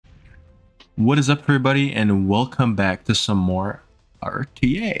What is up, everybody, and welcome back to some more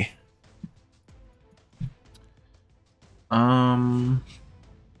RTA.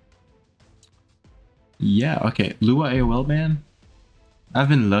 Yeah, okay. Lua AOL ban. I've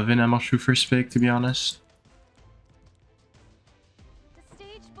been loving ML first pick, to be honest.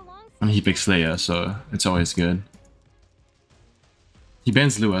 And he picks Leia, so it's always good. He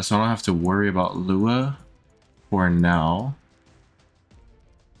bans Lua, so I don't have to worry about Lua for now.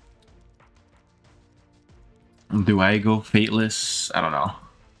 Do I go Fateless? I don't know.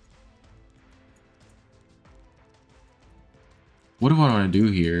 What do I want to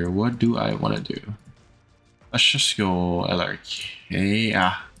do here? What do I want to do? Let's just go LRK.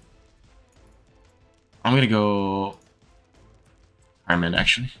 I'm gonna go Armin,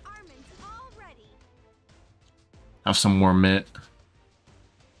 actually. Have some more mitt.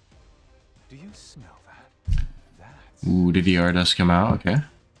 Do you smell that? That's... Ooh, the DR does come out, okay.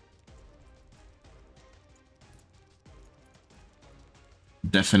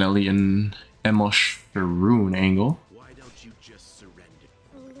 Definitely an Emosh Rune angle. Why don't you just surrender?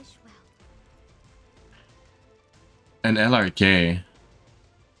 An LRK.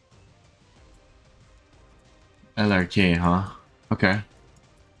 LRK, huh? Okay.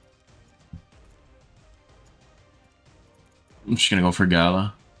 I'm just gonna go for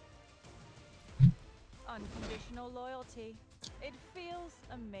Gala. Unconditional loyalty. It feels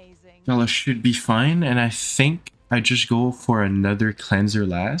amazing. Gala should be fine, and I think I just go for another cleanser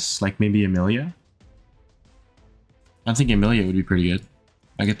last, like maybe Amelia. I think Amelia would be pretty good.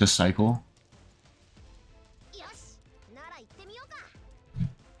 I get the cycle.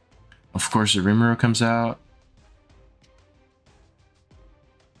 Of course, the Rimuru comes out.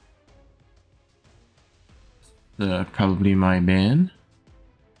 Probably my ban.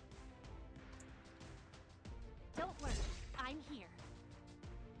 Don't worry, I'm here.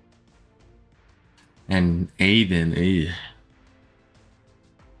 And Aiden, eh.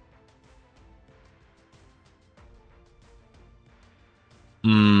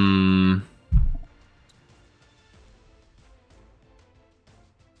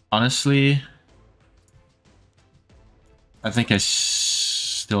 Honestly, I think I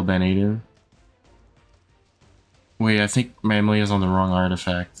still ban Aiden. Wait, I think my Amelia's on the wrong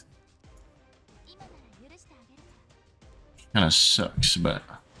artifact. Kinda sucks, but...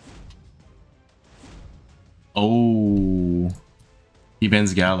 Oh, he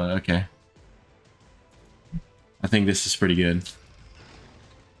bans Gala, okay. I think this is pretty good.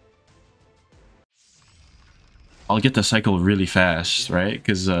 I'll get the cycle really fast, right?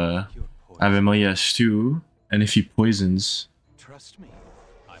 Because I have Amelia S2, and if he poisons, Trust me,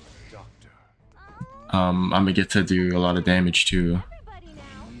 I'm a doctor. I'm gonna get to do a lot of damage too.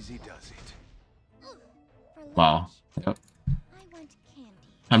 Easy does it. Wow. Yep.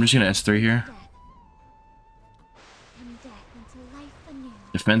 I'm just gonna S3 here.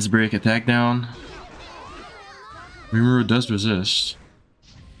 Defense break, attack down. Rimuru does resist.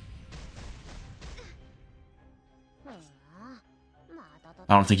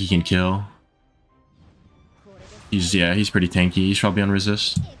 I don't think he can kill. He's pretty tanky. He's probably on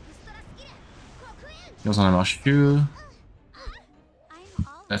resist. He goes on a shoe.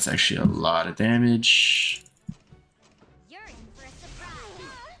 That's actually a lot of damage.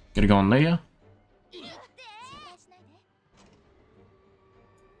 Gonna go on Leia.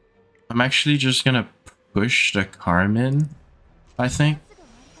 I'm actually just gonna push the Carmen, I think.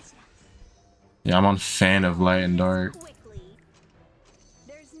 Yeah, I'm on Fan of Light and Dark.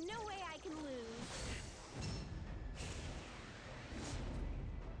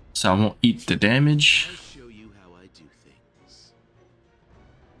 So I won't eat the damage. I'll show you how I do things.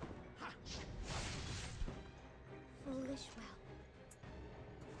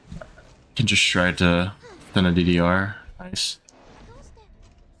 Can just try to send a DDR. Nice.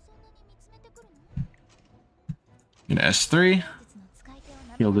 Gonna S3.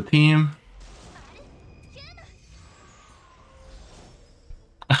 Heal the team.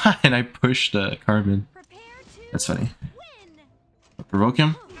 And I pushed Carmen. That's funny. Provoke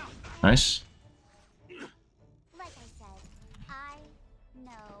him. Nice. Do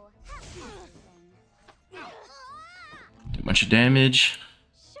a bunch of damage.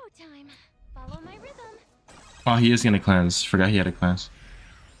 Oh, he is gonna cleanse. Forgot he had a cleanse.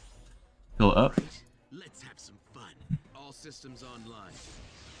 Fill up. Let's have some fun. All systems online.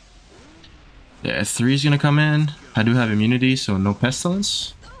 Yeah, S3 is gonna come in. I do have immunity, so no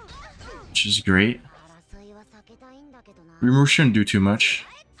pestilence, which is great. Rimuru shouldn't do too much.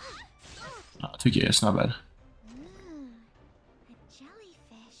 2K, it's not bad.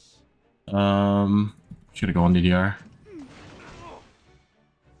 Should have gone DDR.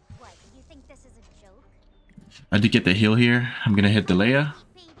 this is a joke? I did get the heal here. I'm gonna hit the Leia.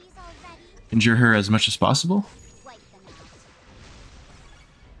 Babies already? Injure her as much as possible. Wipe them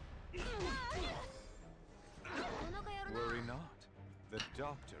out. Worry not. The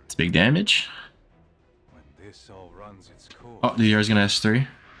doctor It's big damage. when this all runs its course. Oh, the DR's gonna S3.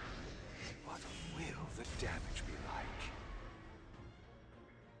 What will the damage be like?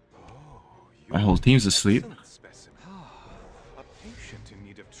 Oh, My whole team's asleep. excellent specimen. A patient in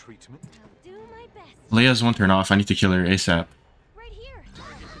need of treatment. I'll do my best. Leia's one turn off. I need to kill her ASAP. Right here.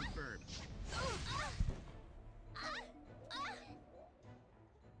 Target confirmed.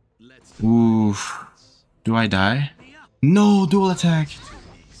 Let's do Oof. Do I die? No, dual attack.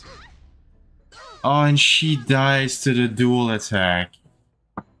 Oh, and she dies to the dual attack.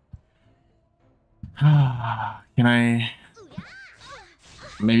 Can I?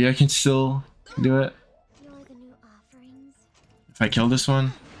 Maybe I can still do it You're the new offerings. if I kill this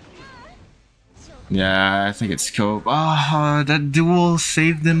one. Yeah, I think it's scope. Ah, that duel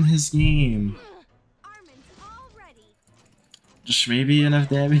saved him his game. Armin's all ready. Just maybe enough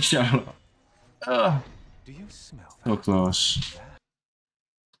damage. I don't know. Ugh. Do you smell So close.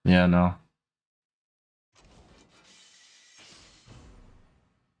 Yeah, no.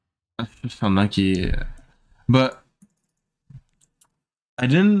 That's just unlucky. But I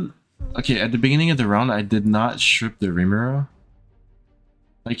didn't. Okay, at the beginning of the round, I did not strip the Rimuru.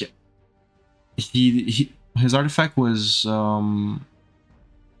 Like, his artifact was what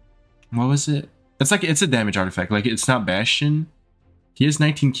was it? It's a damage artifact. Like, it's not Bastion. He has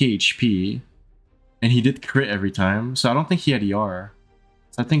 19k HP, and he did crit every time. So I don't think he had ER.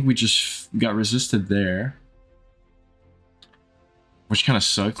 So I think we just got resisted there, which kind of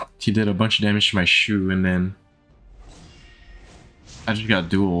sucked. He did a bunch of damage to my shoe, and then I just got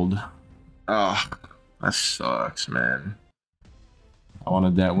dueled. Ugh, that sucks, man. I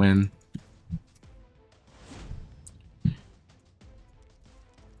wanted that win.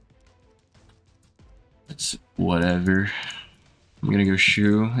 It's whatever. I'm gonna go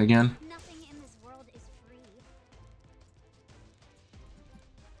shoe again. Nothing in this world is free.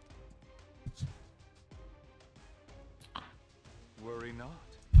 Worry not.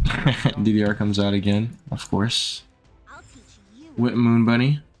 DDR comes out again, of course. I'll teach you. With Moon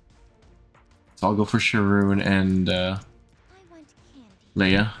Bunny. So I'll go for Sharoon and I want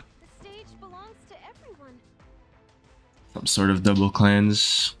candy. Leia. The stage belongs to everyone. Some sort of double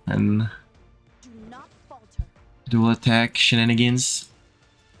cleanse and Do not falter. dual attack shenanigans.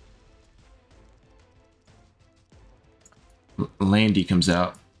 Landy comes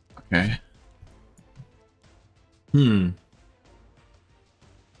out. Okay.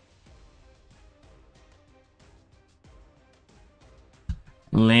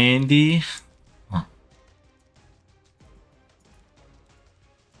 Landy. I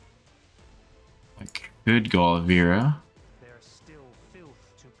could go Alvira. There's still filth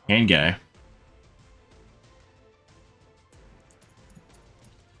to And guy.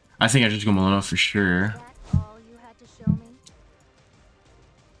 I think I just go Milano for sure. That's all you had to show me?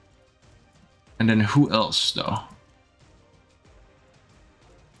 And then who else though?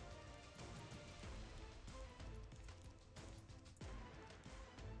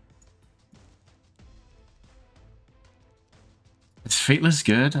 Is Fateless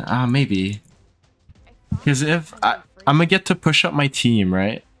good? Maybe. Because if I'm gonna get to push up my team,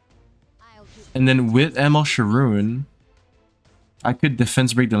 right? I'll do And then with ML Sharoon, I could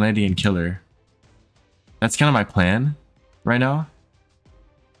defense break the landing and kill her. That's kind of my plan right now.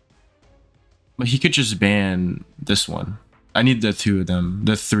 But he could just ban this one. I need the two of them,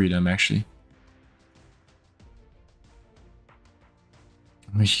 the three of them actually.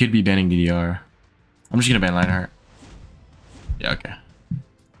 He could be banning DDR. I'm just gonna ban Lionheart. Yeah, okay.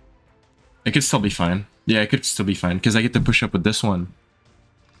 It could still be fine. Yeah, it could still be fine because I get to push up with this one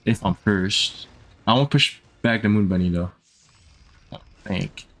if I'm first. I won't push back the Moon Bunny though. I don't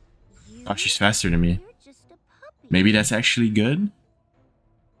think. you. Oh, she's faster than me. You're just a puppy. Maybe that's actually good?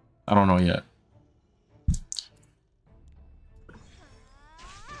 I don't know yet.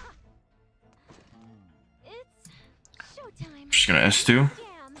 It's showtime. Just gonna S2. Jam.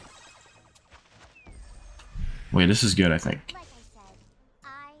 Wait, this is good, I think. Like I said,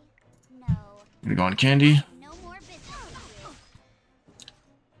 I know. Gonna go on Candy. No more business with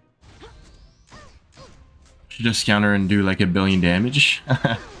you. Should just counter and do like 1 billion damage.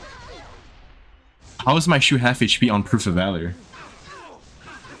 How is my shoe half HP on Proof of Valor?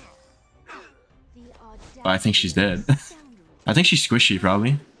 The Oh, I think she's dead. audacity I think she's squishy,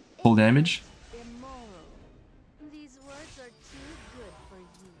 probably. Full damage. immoral. These words are too good for you.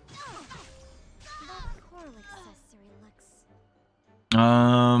 That coral accessory looks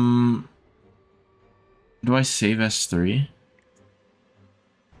Do I save S3?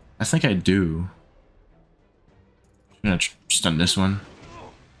 I think I do. I'm gonna stun this one.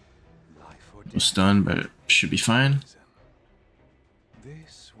 Life or No stun, but it should be fine.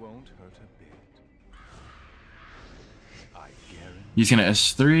 This won't hurt a bit. I guarantee He's gonna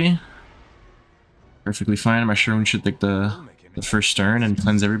S3. Perfectly fine. My Sharon should take the first turn and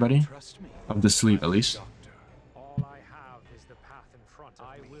cleanse everybody trust me. of the sleep at least. Doctor. All I have is the path in front of me.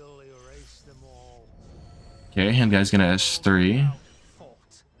 I will erase them all. Okay, hand guy's gonna S3.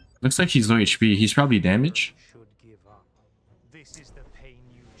 Fought. Looks like he's low HP. He's probably damaged. Should give up. This is the pain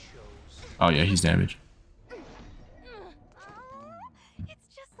you chose. Oh yeah, he's damaged. Oh, it's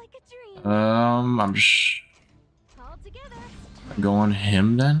just like a dream. I'm just All together. going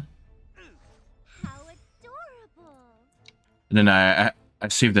him then. How adorable. And then I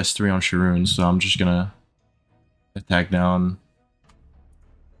saved S3 on Sharoon, so I'm just gonna attack down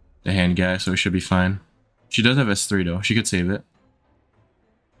the hand guy, so it should be fine. She does have S3 though. She could save it.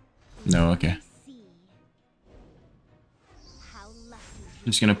 No, okay. See. How lucky.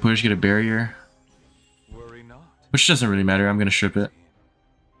 Just gonna push, get a barrier. Worry not. Which doesn't really matter. I'm gonna strip it.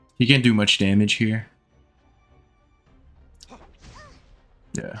 He can't do much damage here.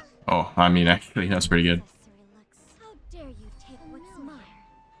 Yeah. Oh, I mean, actually, that's pretty good. How dare you take what's mine?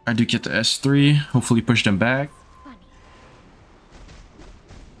 I do get the S3. Hopefully push them back. Funny.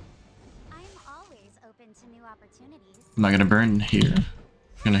 I'm always open to new opportunities. I'm not gonna burn here.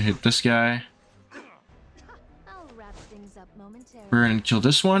 Gonna hit this guy. I'll wrap things up momentarily. Burn and kill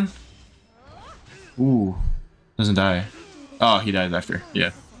this one. Ooh. Doesn't die. Oh, he dies after.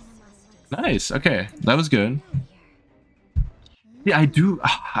 Yeah. Nice. Okay. That was good. Yeah,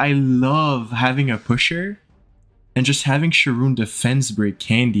 I love having a pusher and just having Sharoon defense break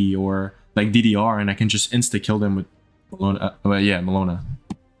Candy or like DDR and I can just insta kill them with Melona. Yeah, Melona.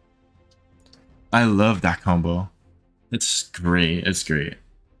 I love that combo. It's great. It's great.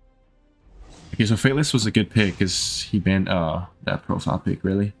 Okay, so Fateless was a good pick because he banned that profile pick,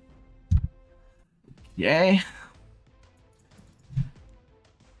 really. Yay.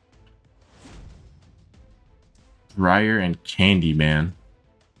 Ryer and Candy, man.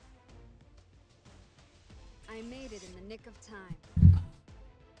 I made it in the nick of time.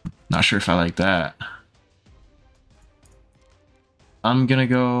 Not sure if I like that. I'm gonna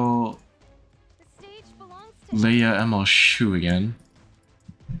go The stage belongs to Leia ML Shu again.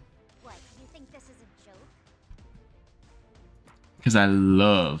 What? You think this is a joke? Because I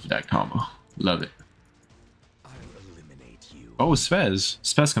love that combo. Love it. I'll eliminate you. Oh, Spez.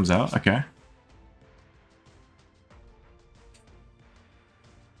 Spez comes out. Okay.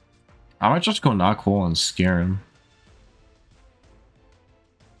 I might just go knock hole and scare him.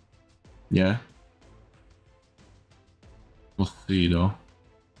 Yeah. We'll see though.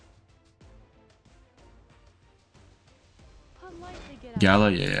 Politely get out. Gala,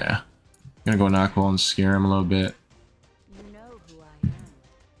 yeah. Gonna go knock hole and scare him a little bit. You know who I am,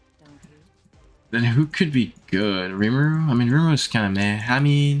 don't you? Then who could be good? Rimuru? I mean, Rimuru's kind of meh. I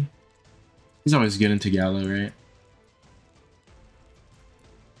mean, he's always good into Gala, right?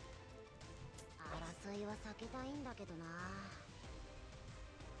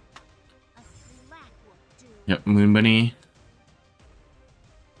 A slack will do. Yep, Moon Bunny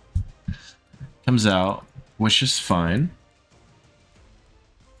comes out, which is fine.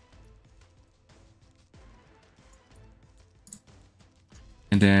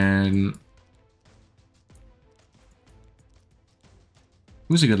 And then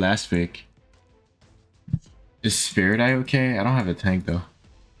who's a good last pick? Is Spirit Eye okay? I don't have a tank though.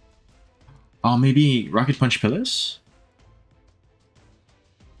 Oh, maybe Rocket Punch Pillis?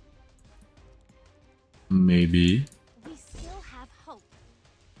 Maybe. We still have hope.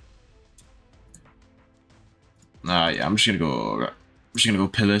 Yeah, I'm just gonna go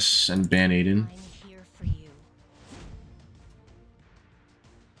Pillis and ban Aiden. I'm here for you.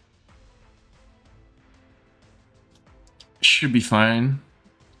 Should be fine.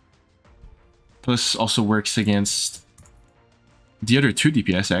 Plus also works against the other 2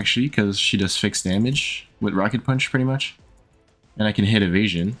 DPS actually, because she does fixed damage with Rocket Punch pretty much. And I can hit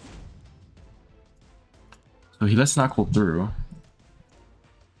evasion. So he lets knock hole through.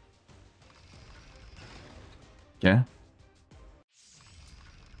 Yeah.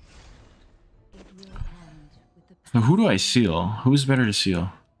 It will end with the So who do I seal? Who's better to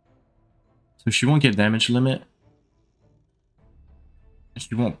seal? So she won't get damage limit.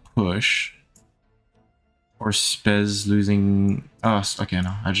 She won't push. Or Spez losing... Oh, okay,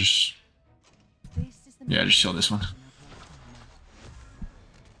 no. I just... Yeah, I just seal this one.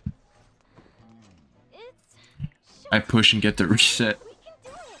 It's I push and get the reset we can do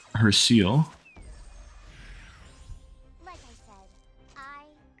it. her seal.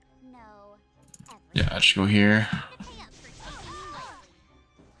 Yeah, I'll just go here.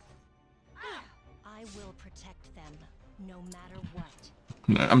 I will protect them, no matter what.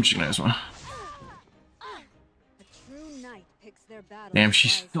 No, I'm just gonna as well. A true knight picks their battles. Damn,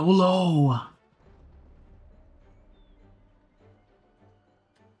 she's so low.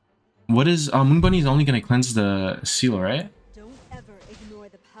 What is Moon Bunny's only gonna cleanse the seal, right? Don't ever ignore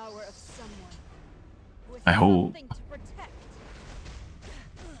the power of someone with I hope. something to protect.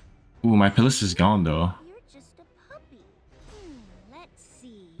 Ooh, my Pillis is gone though. You're just a puppy. Let's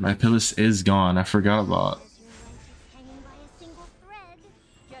see. My Pillis is gone. I forgot about As your life is hanging by a single thread.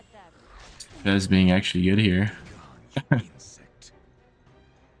 Get that. Fez being actually good here. Insect.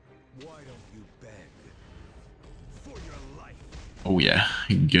 Why don't you beg for your life? Oh yeah,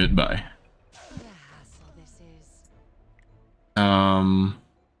 goodbye. What a hassle this is.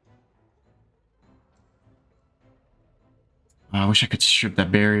 I wish I could strip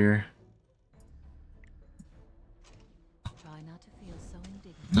that barrier. Try not to feel so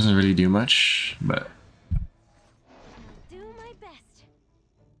indignant. Doesn't really do much, but I'll do my best.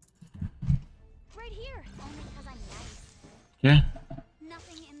 Right here. Only because I'm nice. yeah,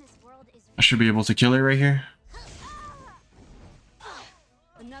 Nothing in this world is I should be able to kill her right here.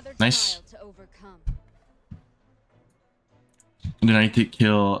 another Nice. trial to overcome. And then I need to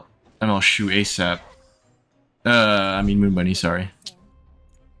kill ML Shu ASAP. I mean Moon Bunny, sorry. So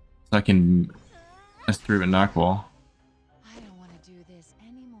I can mess through with Knockwall. I don't want to do this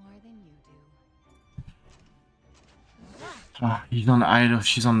any more than you do. Ah, he's on Idol.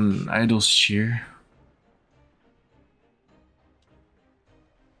 She's on Idol's cheer.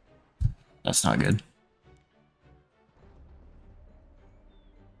 That's not good.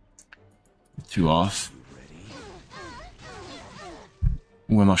 Two off.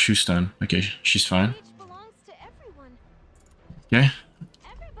 Ooh, ML Shu stun. Okay, she's fine. Each belongs to everyone. Okay.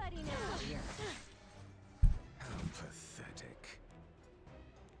 Everybody knows. How pathetic.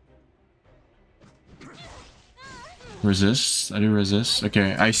 Resist. I do resist.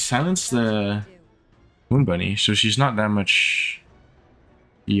 Okay, I silenced the Moon Bunny, so she's not that much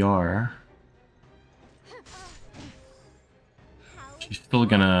ER. She's still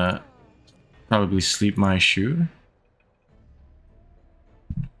gonna probably sleep my shoe.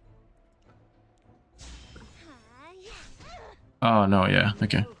 Oh no, yeah,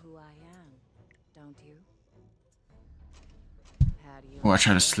 okay. You know who I am, don't you? How do you Oh, I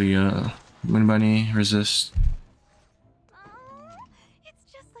try to sleep Moon Bunny, resist. Oh,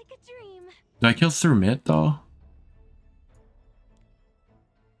 it's just like a dream. Did I kill through mid though?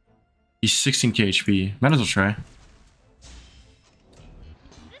 He's 16k HP. Might as well try.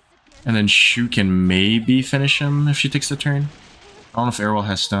 And then Shu can maybe finish him if she takes the turn. I don't know if Airwell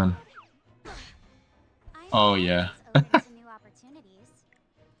has stun. Oh yeah. Open to new opportunities.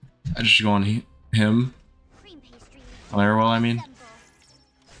 I just go on him. Cream pastry. On Airwell, I mean. Simple.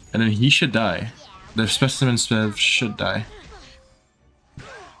 And then he should die. The specimen Spev should die. I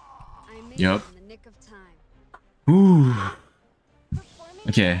made Yup. it in the nick of time. Ooh. Performing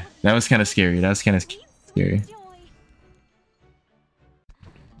Okay, that was kind of scary. That was kind of scary. joy.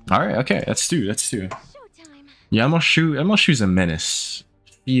 Alright, okay, that's two. That's two. Showtime. Yeah, ML Shu's a menace.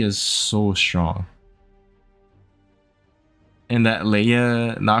 He is so strong. And that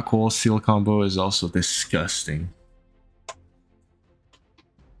Leia Knockwall seal combo is also disgusting.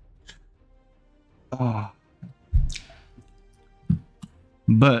 Ah.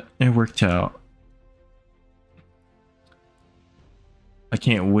 But it worked out. I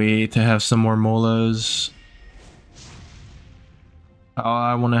can't wait to have some more molas. Oh,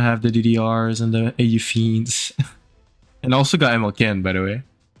 I want to have the DDRs and the AU Fiends. And I also got MLKN, by the way.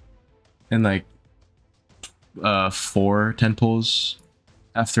 And like 4 10 pulls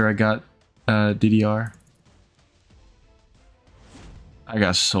after I got DDR. I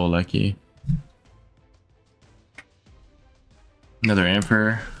got so lucky. Another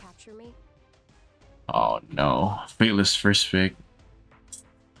Emperor. Capture me. Oh no. Fateless first pick.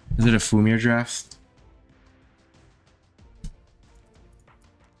 Is it a Fumir draft?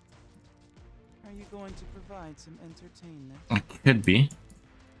 Are you going to provide some entertainment? It could be.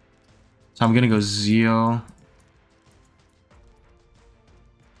 So I'm gonna go Zeo.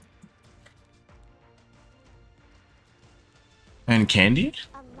 And Candy?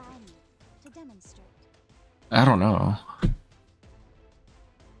 Allow me to demonstrate. I don't know.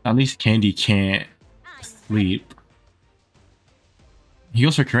 At least Candy can't sleep. He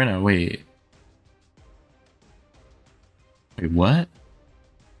goes for Karina. Wait. Wait, what?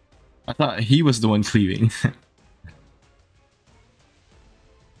 I thought he was the one cleaving. I'm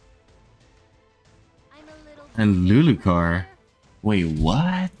a little And Lulucar. Wait,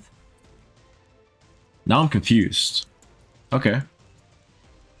 what? Now I'm confused. Okay.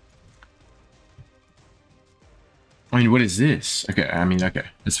 I mean, what is this? Okay, I mean, okay,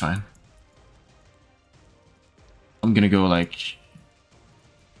 it's fine. I'm gonna go like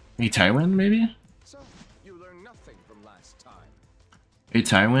a Tywin, maybe? So, you learned nothing from last time. A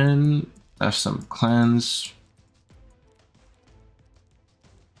Tywin, have some cleanse.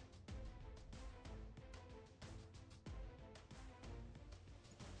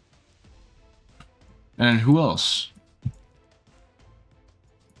 And who else?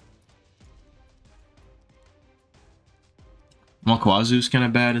 Malkwazu's kind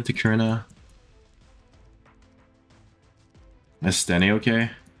of bad into Kurna. Is Steny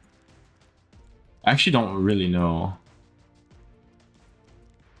okay? I actually don't really know.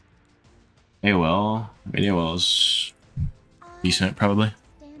 AOL. I mean, AOL's decent, probably.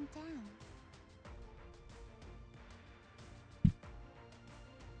 Stand down.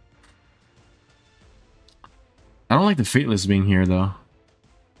 I don't like the Fateless being here, though.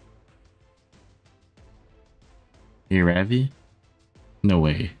 Hey, Ravi? No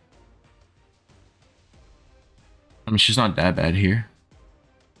way. I mean, she's not that bad here.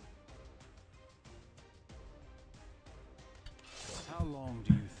 How long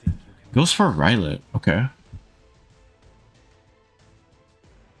do you think you can? Goes for Rylet. Okay.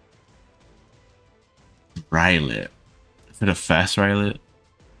 Rylet. Is it a fast Rylet?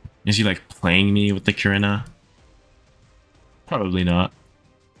 Is he like playing me with the Kurina? Probably not.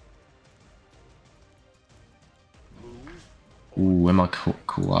 Ooh, Emma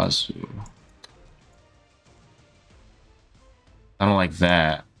Kawazu. I don't like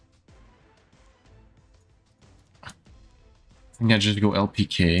that. I think I just go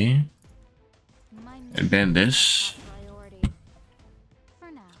LPK and ban this. Priority.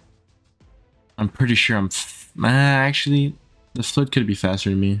 For now. I'm pretty sure I'm... actually, the Flood could be faster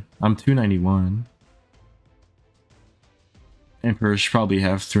than me. I'm 291. Emperors probably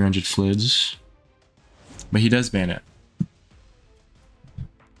have 300 Flids. But he does ban it.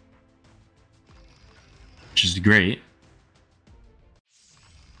 Which is great.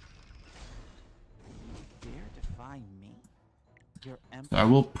 Dare defy me? Your So I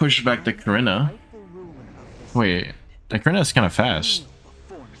will push back the Karina. rightful ruler of this Wait, the Karina is kind of fast.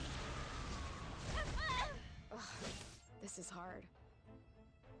 before me. This is hard.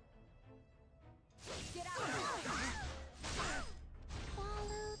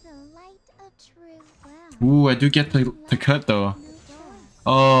 Follow the light of truth. Well, Ooh, I do get to cut though.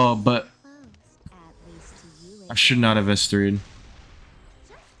 Oh, but I should not have S3'd.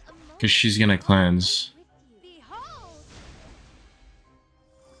 Because she's gonna cleanse.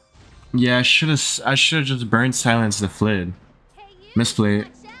 Yeah, I should have just burned silence the Flid. Misplay.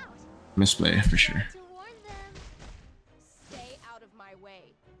 Misplay for sure. Stay out of my way.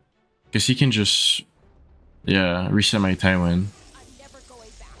 Because he can just, yeah, reset my Tywin. I'm never going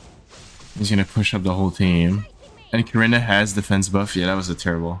back. He's gonna push up the whole team. And Karina has defense buff. Yeah, that was a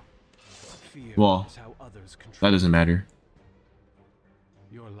terrible. Fear Well, is how others control that doesn't matter.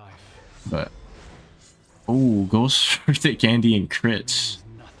 your life. But oh, goes for the candy and crits.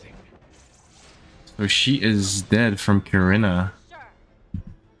 Means nothing. So she is dead from Karina.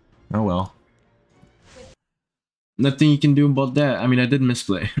 Oh well. Nothing you can do about that. I mean, I did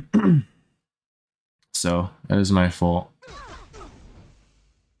misplay. So that is my fault.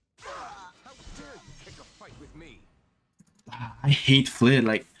 How dare you pick a fight with me? I hate Flid.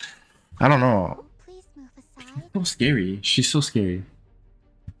 Like, I don't know. Please move aside. So scary. She's so scary.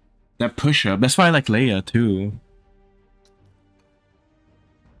 That push up. That's why I like Leia too.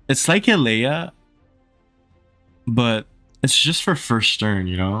 It's like a Leia, but it's just for first turn,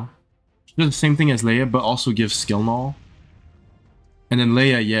 you know? She does the same thing as Leia, but also gives skill null. And then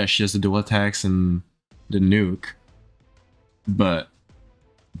Leia, yeah, she has the dual attacks and the nuke. But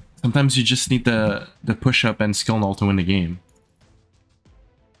sometimes you just need the push up and skill null to win the game.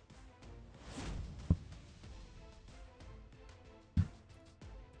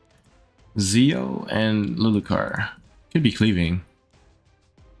 Zio and Lulucar could be cleaving.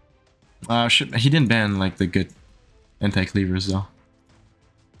 He didn't ban like the good anti-cleavers though.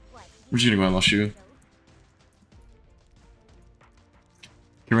 We're just gonna go on Lashu.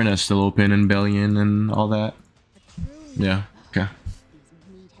 Karina is still open and Bellion and all that. Yeah, okay.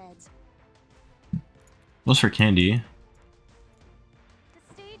 What's for candy?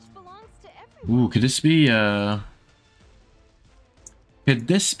 The stage belongs to everyone. Ooh, could this be could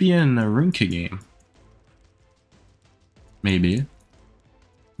this be an Arunka game? Maybe.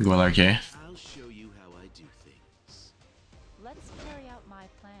 Go RTA. I'll show you how I do things. Let's carry out my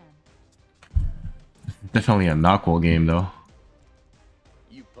plan. Definitely a Knockwall game though.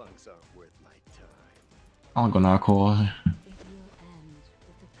 You punks aren't worth my time. I'll go Knuckle. It will end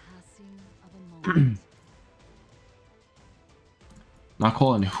with the passing of a moment.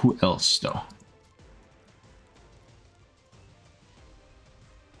 Knuckle and who else though?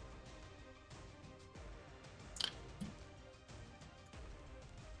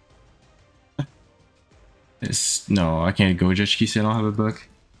 No, I can't go Jetski, I don't have a book.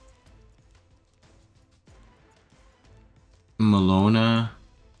 Malona.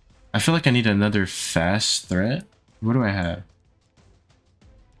 I feel like I need another fast threat. What do I have?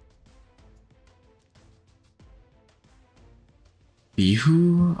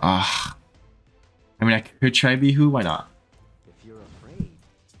 Bihu? Ah. I mean, I could try Bihu, why not? If you're afraid,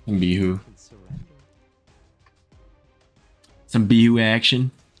 Bihu. you can surrender. Some Bihu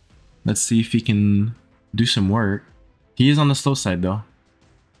action. Let's see if he can do some work. He is on the slow side though.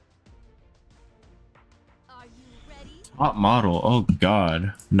 Are you ready? Top model. Oh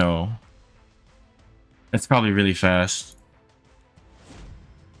god. No. It's probably really fast.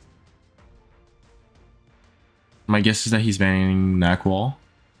 My guess is that he's banning Knackwall.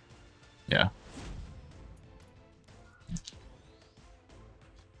 Yeah.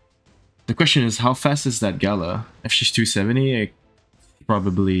 The question is, how fast is that Gala? If she's 270, it's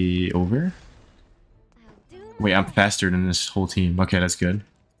probably over. Wait, I'm faster than this whole team. Okay, that's good.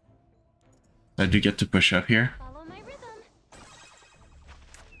 I do get to push up here. Follow my rhythm.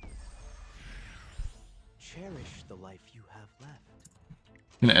 Cherish the life you have left.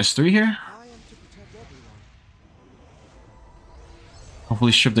 Gonna S3 here? I am to protect everyone.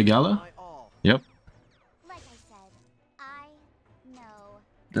 Hopefully strip the Gala. My all. Yep. Like I said, I know.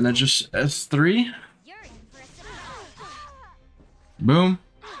 Then I just S3. You're in for a surprise. Boom.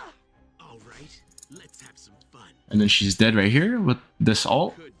 All right, let's have some fun. And then she's dead right here with this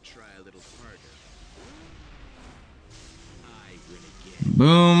ult. Could try a little harder. I win again.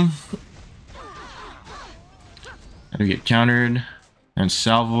 Boom. I do get countered and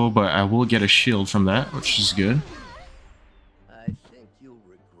salvo, but I will get a shield from that, which is good. I think you'll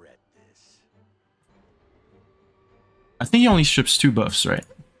regret this. I think he only strips 2 buffs, right?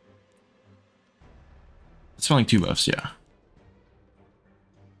 It's only 2 buffs, yeah.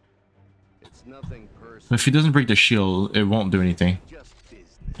 It's nothing personal. But if he doesn't break the shield, it won't do anything. Just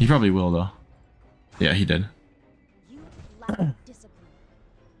business. He probably will, though. Yeah, he did. You lack discipline.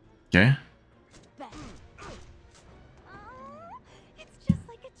 Okay. Back. It's just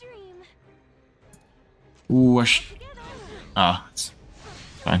like a dream. Ooh, Together. it's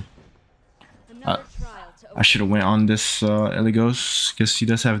fine. Another trial to I should have went on this Eligos, because he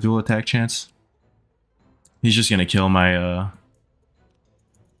does have dual attack chance. He's just gonna kill my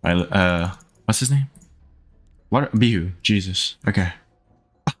what's his name? What? Bihu. Jesus. Okay.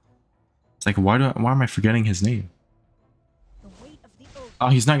 It's like, why am I forgetting his name? The weight of the oath Oh,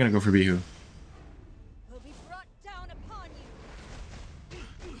 he's not gonna go for Bihu. will be brought down upon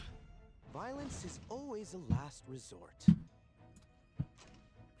you. Violence is always a last resort.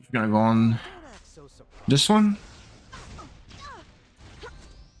 He's gonna go on Don't act so surprised. this one.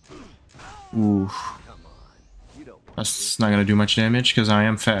 Ooh, Come on. You don't want that's not gonna do much damage because I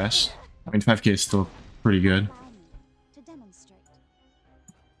am fast. I mean, 5k is still pretty good. Allow me to demonstrate.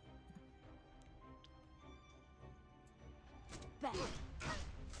 Back.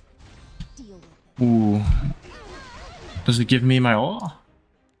 Deal with it. Ooh, does it give me my all?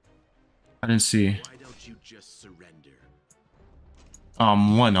 I didn't see. Why don't you just surrender?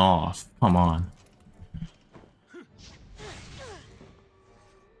 1 off. Come on.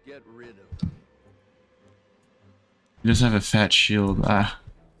 get rid of them. He does have a fat shield. Ah,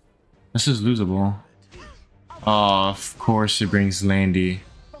 this is losable. Oh, of course it brings Landy.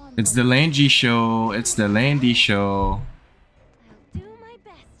 It's the Landy show. It's the Landy show. I'll do my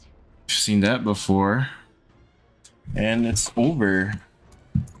best. I've seen that before. And it's over.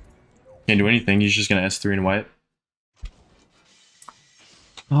 Can't do anything. He's just gonna S3 and wipe.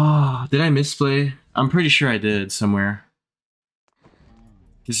 Oh, did I misplay? I'm pretty sure I did somewhere.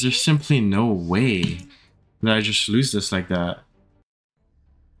 Because there's simply no way that I just lose this like that.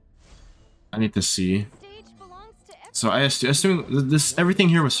 I need to see. Stage belongs to So I assume this everything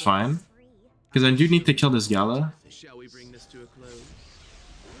here was fine. Because I do need to kill this Gala. Shall we bring this to a close?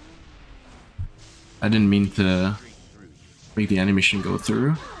 I didn't mean to make the animation go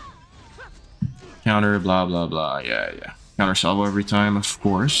through. Counter, blah blah blah. Yeah, yeah. Counter salvo every time, of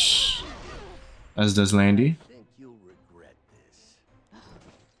course. As does Landy. I think you'll regret this.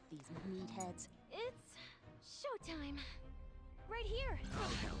 these meatheads. It's showtime. Right here.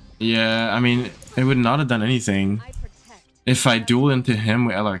 Yeah, I mean, it would not have done anything. I protect. If I duel into him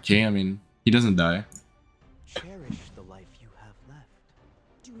with LRK, I mean, he doesn't die. Cherish the life you have left.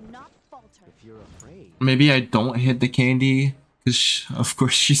 Do not falter. If you're afraid, Maybe I don't hit the Candy, because of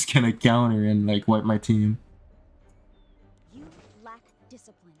course she's gonna counter and like wipe my team. You lack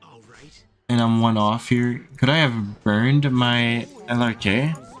discipline. All right. And I'm one off here. Could I have burned my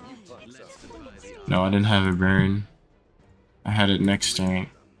LRK? No, I didn't have it burned. I had it next turn.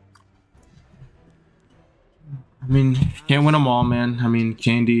 I mean, can't win them all, man. I mean,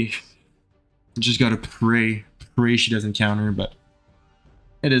 Candy, just gotta pray she doesn't counter, but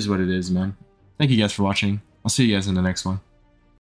it is what it is, man. Thank you guys for watching. I'll see you guys in the next one.